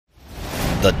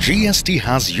The GST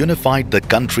has unified the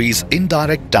country's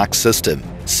indirect tax system,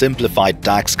 simplified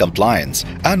tax compliance,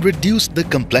 and reduced the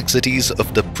complexities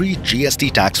of the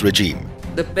pre-GST tax regime.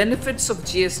 The benefits of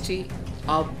GST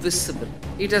are visible.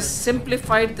 It has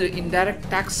simplified the indirect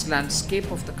tax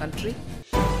landscape of the country.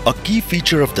 A key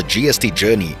feature of the GST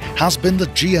journey has been the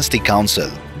GST Council.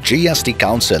 GST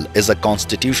Council is a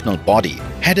constitutional body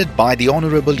headed by the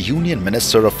Honorable Union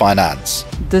Minister of Finance.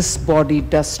 This body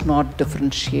does not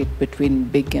differentiate between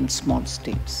big and small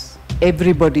states.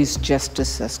 Everybody's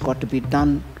justice has got to be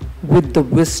done with the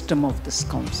wisdom of this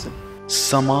council.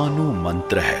 Samano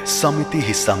mantra hai, samiti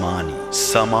hi samani,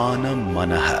 samanam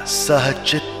manah,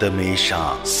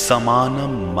 sahachittamesha,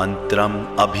 samanam mantram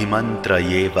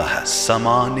abhimantrayevah,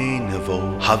 samane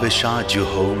nivo havisha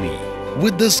juhomi.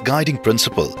 With this guiding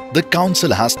principle, the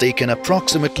Council has taken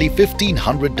approximately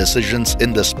 1,500 decisions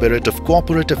in the spirit of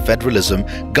cooperative federalism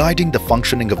guiding the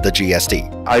functioning of the GST.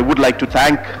 I would like to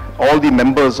thank all the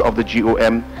members of the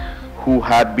GOM who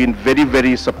had been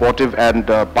very supportive and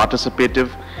participative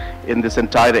in this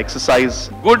entire exercise.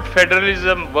 Good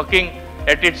federalism working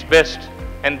at its best,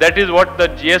 and that is what the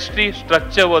GST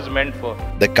structure was meant for.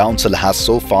 The Council has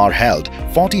so far held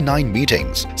 49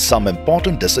 meetings. Some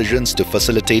important decisions to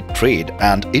facilitate trade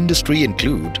and industry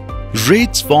include: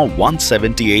 rates for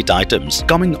 178 items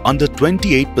coming under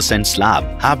 28% slab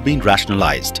have been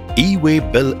rationalized. E-way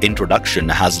bill introduction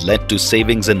has led to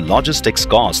savings in logistics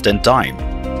cost and time.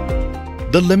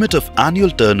 The limit of annual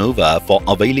turnover for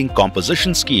availing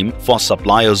composition scheme for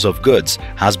suppliers of goods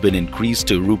has been increased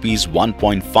to Rs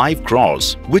 1.5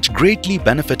 crores, which greatly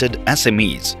benefited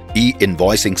SMEs.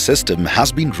 E-invoicing system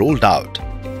has been rolled out.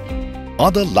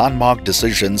 Other landmark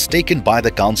decisions taken by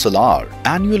the Council are: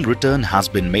 annual return has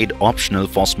been made optional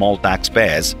for small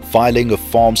taxpayers. Filing of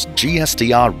forms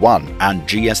GSTR-1 and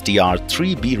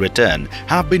GSTR-3B return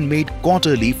have been made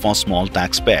quarterly for small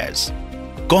taxpayers.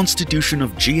 Constitution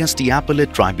of GST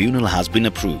Appellate Tribunal has been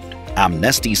approved.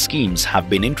 Amnesty schemes have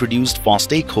been introduced for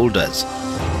stakeholders.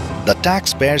 The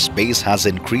taxpayer base has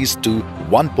increased to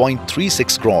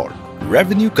 1.36 crore.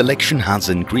 Revenue collection has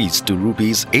increased to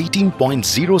Rs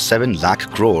 18.07 lakh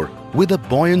crore with a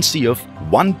buoyancy of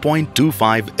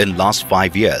 1.25 in last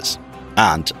 5 years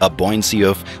and a buoyancy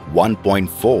of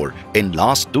 1.4 in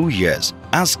last 2 years,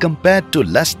 as compared to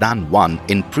less than 1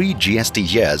 in pre-GST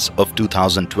years of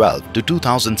 2012 to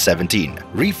 2017.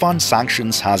 Refund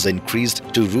sanctions has increased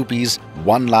to Rs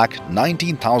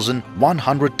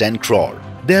 1,19,110 crore.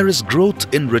 There is growth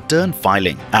in return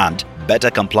filing and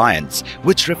better compliance,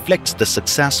 which reflects the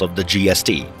success of the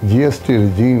GST. GST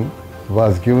regime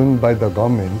was given by the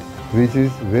government, which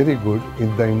is very good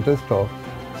in the interest of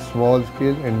small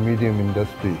scale and medium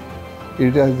industry.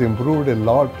 It has improved a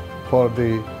lot for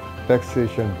the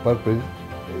taxation purpose.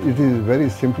 It is a very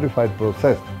simplified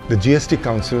process. The GST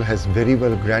Council has very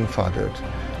well grandfathered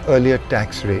earlier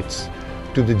tax rates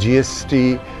to the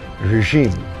GST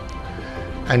regime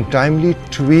and timely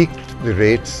tweaked the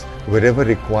rates wherever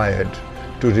required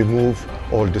to remove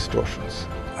all distortions.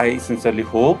 I sincerely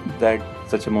hope that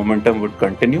such a momentum would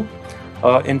continue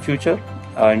in future,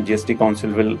 and GST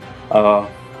Council will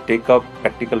take up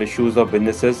practical issues of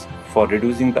businesses for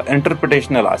reducing the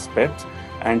interpretational aspects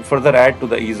and further add to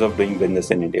the ease of doing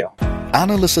business in India.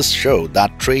 Analysis show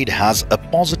that trade has a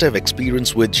positive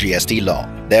experience with GST law.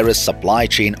 There is supply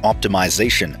chain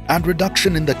optimization and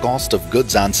reduction in the cost of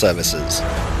goods and services.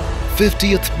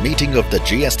 50th meeting of the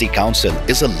GST Council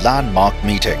is a landmark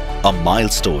meeting, a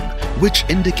milestone which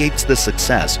indicates the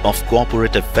success of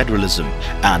cooperative federalism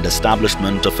and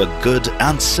establishment of a good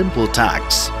and simple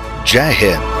tax. Jai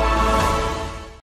Hind.